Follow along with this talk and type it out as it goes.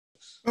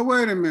But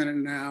wait a minute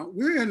now.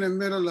 We're in the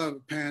middle of a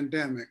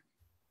pandemic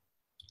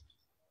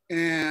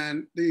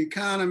and the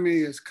economy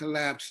is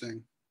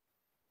collapsing.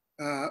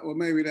 Or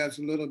maybe that's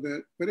a little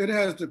bit, but it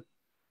has the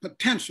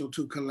potential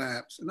to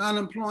collapse. And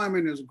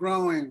unemployment is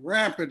growing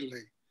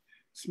rapidly.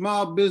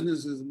 Small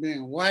businesses are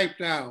being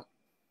wiped out.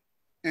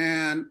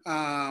 And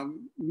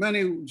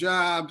many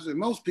jobs, and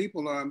most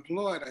people are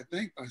employed, I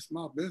think, by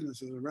small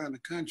businesses around the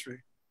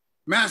country.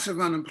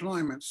 Massive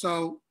unemployment.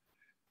 So,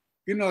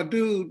 you know, a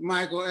dude,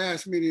 Michael,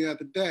 asked me the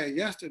other day,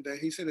 yesterday,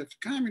 he said, if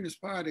the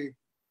Communist Party,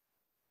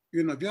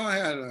 you know, if y'all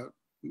had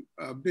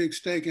a big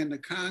stake in the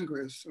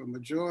Congress or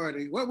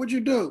majority, what would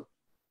you do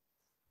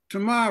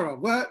tomorrow?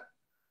 What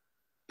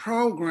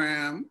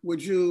program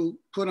would you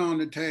put on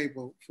the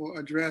table for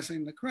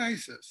addressing the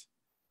crisis?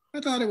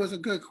 I thought it was a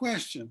good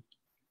question,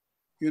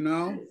 you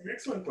know? It's an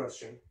excellent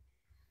question.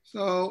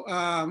 So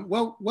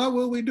what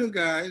will we do,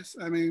 guys?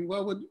 I mean,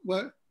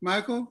 what,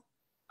 Michael?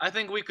 I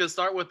think we could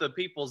start with the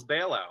people's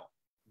bailout,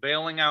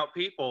 bailing out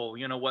people,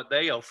 you know, what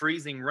they owe,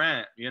 freezing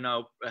rent, you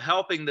know,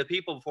 helping the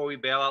people before we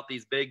bail out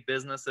these big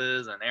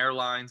businesses and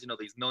airlines, you know,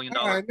 these $1 million.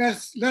 All right,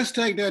 let's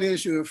take that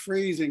issue of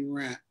freezing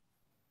rent.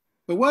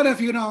 But what if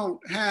you don't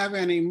have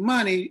any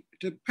money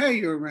to pay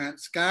your rent,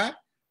 Scott?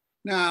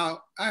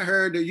 Now, I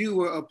heard that you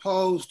were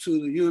opposed to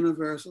the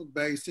universal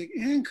basic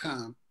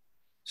income.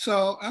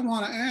 So I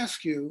want to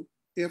ask you,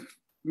 if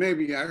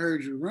maybe I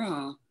heard you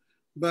wrong,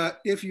 but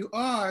if you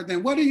are,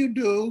 then what do you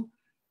do?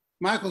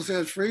 Michael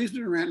says freeze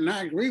the rent, and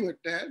I agree with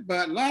that.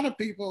 But a lot of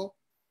people,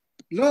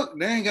 look,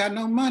 they ain't got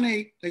no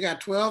money. They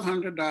got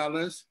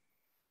 $1,200.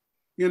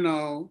 You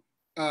know,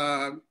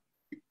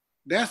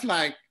 that's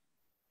like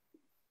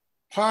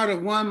part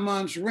of 1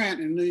 month's rent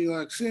in New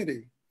York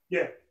City.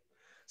 Yeah.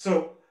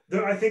 So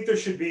I think there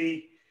should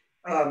be,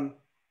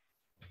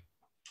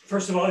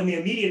 first of all, in the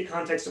immediate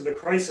context of the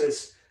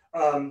crisis,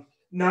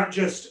 not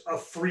just a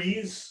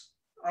freeze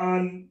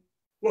on,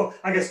 well,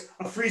 I guess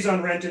a freeze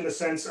on rent in the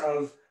sense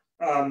of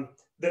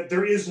that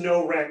there is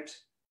no rent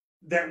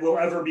that will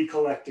ever be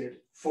collected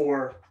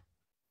for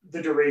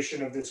the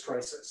duration of this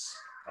crisis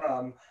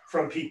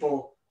from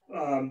people.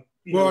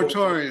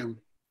 Moratorium.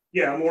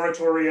 Yeah, a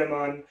moratorium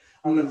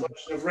on the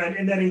collection of rent,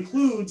 and that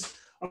includes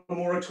a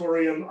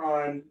moratorium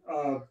on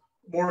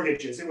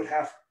mortgages. It would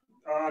have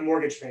on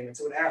mortgage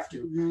payments. It would have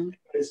to,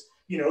 because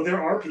you know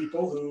there are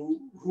people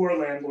who are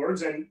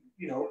landlords, and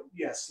you know,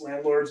 yes,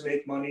 landlords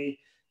make money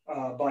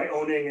by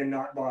owning and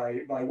not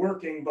by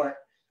working. But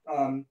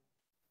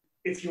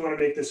if you want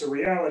to make this a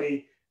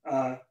reality,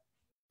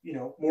 you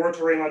know,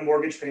 moratorium on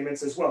mortgage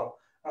payments as well.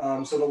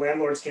 So the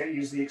landlords can't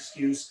use the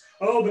excuse,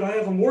 oh, but I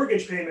have a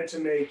mortgage payment to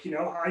make. You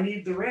know, I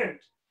need the rent.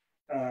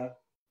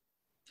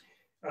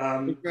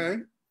 Okay.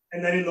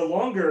 And then in the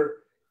longer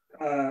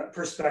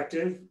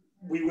perspective,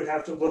 we would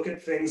have to look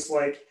at things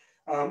like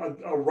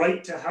a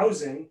right to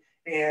housing.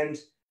 And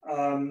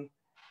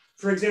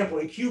for example,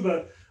 in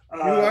Cuba,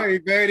 you are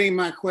evading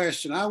my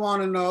question. I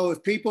want to know,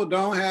 if people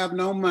don't have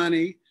no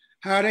money,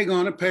 how are they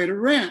going to pay the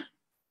rent?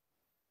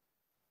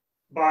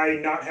 By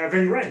not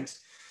having rent.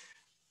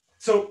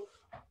 So,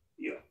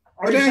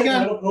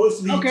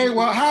 okay,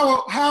 well,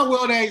 how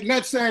will they,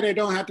 let's say they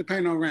don't have to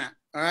pay no rent,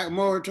 all right,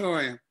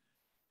 moratorium,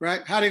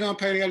 right? How are they going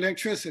to pay the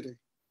electricity?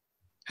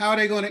 How are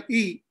they going to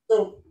eat?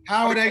 So,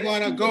 how are they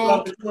going to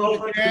go to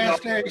the gas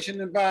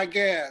station and buy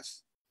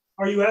gas?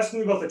 Are you asking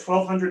me about the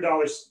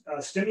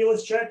 $1,200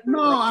 stimulus check?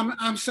 No,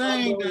 I'm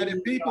saying that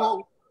if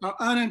people are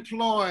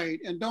unemployed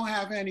and don't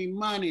have any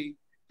money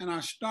and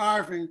are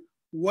starving,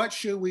 what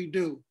should we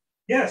do?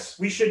 Yes,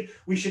 we should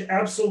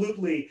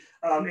absolutely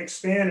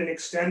expand and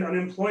extend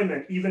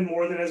unemployment even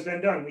more than has been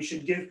done. We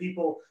should give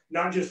people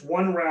not just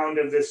one round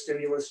of this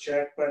stimulus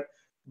check,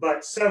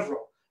 but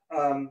several.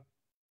 For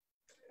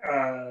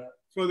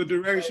the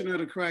duration of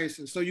the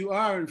crisis. So you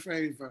are in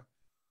favor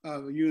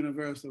of a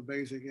universal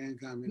basic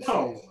income?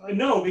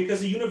 No,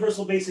 because a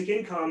universal basic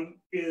income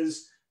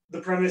is, the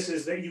premise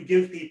is that you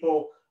give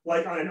people,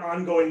 like on an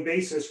ongoing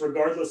basis,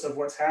 regardless of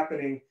what's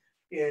happening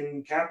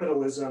in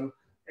capitalism,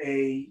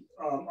 a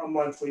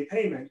monthly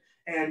payment.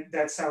 And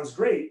that sounds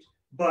great,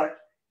 but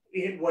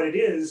what it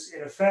is,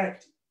 in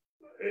effect,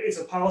 is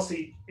a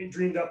policy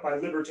dreamed up by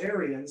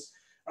libertarians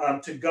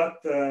to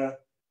gut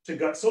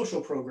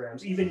social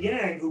programs. Even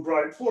Yang, who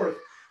brought it forth,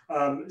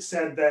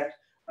 said that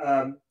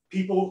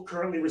people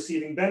currently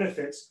receiving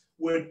benefits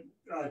would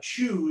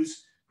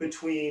choose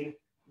between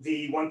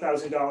the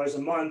 $1,000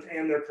 a month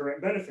and their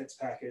current benefits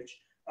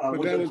package.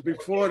 But that was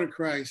before the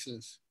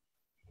crisis.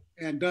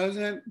 And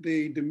doesn't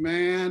the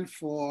demand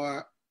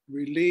for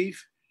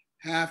relief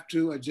have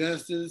to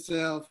adjust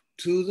itself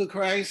to the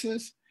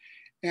crisis?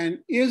 And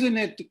isn't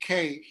it the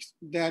case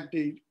that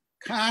the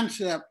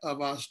concept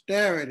of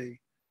austerity,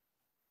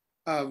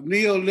 of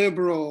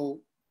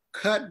neoliberal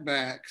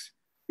cutbacks,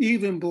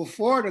 even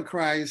before the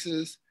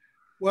crisis,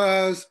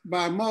 was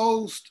by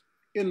most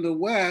in the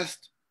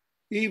West,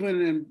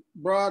 even in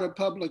broader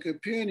public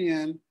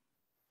opinion,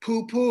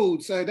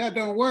 poo-pooed, say that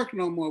don't work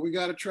no more, we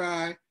gotta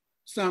try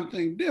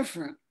something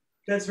different.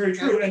 That's very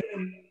true.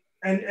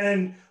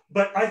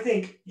 But I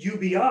think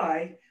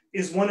UBI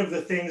is one of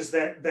the things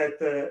that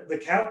the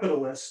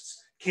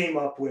capitalists came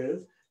up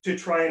with to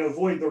try and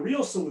avoid the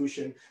real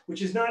solution,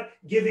 which is not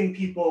giving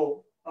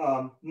people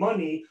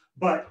money,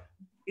 but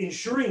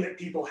ensuring that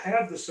people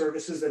have the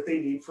services that they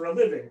need for a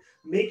living.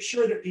 Make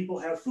sure that people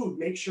have food,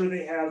 make sure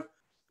they have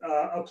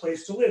a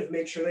place to live,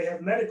 make sure they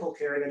have medical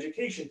care and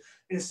education.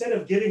 Instead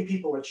of giving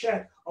people a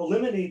check,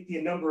 eliminate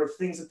the number of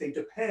things that they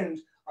depend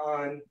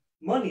on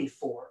money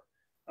for.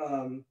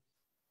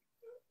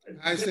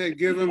 I say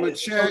give them a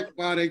check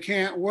while they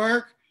can't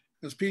work,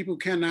 because people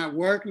cannot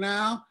work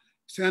now.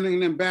 Sending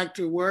them back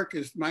to work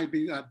might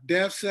be a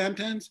death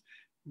sentence.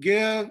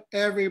 Give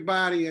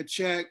everybody a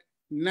check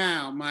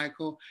now,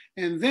 Michael.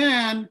 And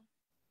then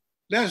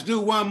let's do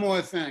one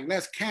more thing.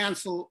 Let's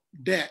cancel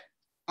debt.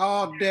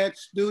 All debt,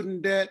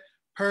 student debt,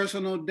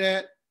 personal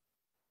debt,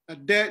 a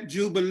debt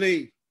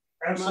jubilee.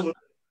 Absolutely.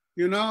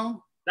 You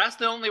know? That's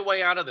the only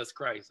way out of this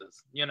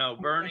crisis. You know,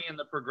 Bernie and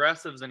the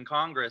progressives in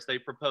Congress, they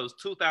proposed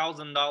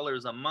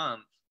 $2,000 a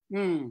month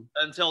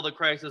until the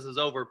crisis is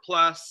over,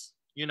 plus,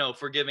 you know,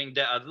 forgiving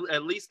debt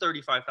at least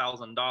 $35,000.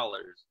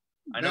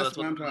 I know that's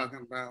what I'm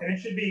talking about. And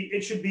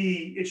it should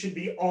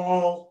be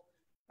all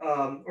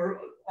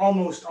or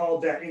almost all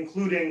debt,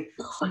 including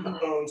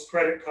student loans,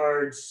 credit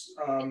cards,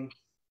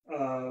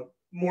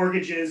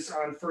 mortgages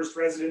on first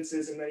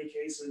residences in many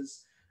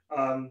cases,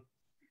 and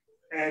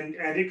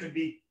it could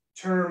be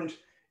termed,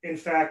 in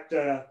fact,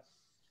 a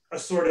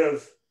sort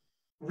of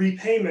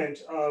repayment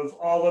of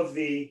all of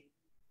the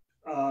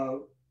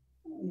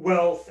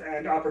wealth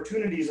and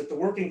opportunities that the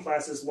working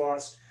classes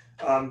lost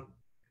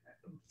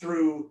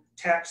through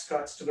tax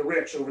cuts to the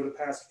rich over the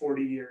past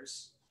 40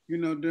 years. You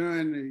know,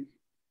 during the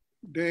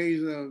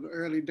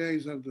early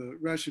days of the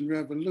Russian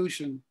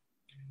Revolution,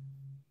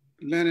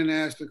 Lenin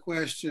asked the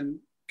question,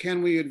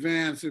 can we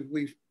advance if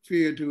we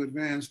fear to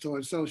advance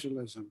towards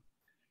socialism?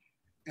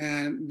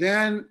 And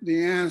then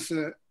the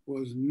answer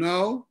was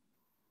no.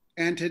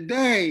 And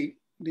today,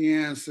 the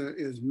answer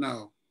is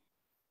no.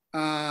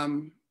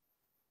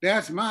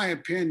 That's my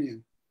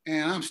opinion,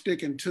 and I'm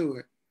sticking to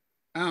it.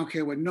 I don't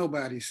care what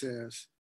nobody says.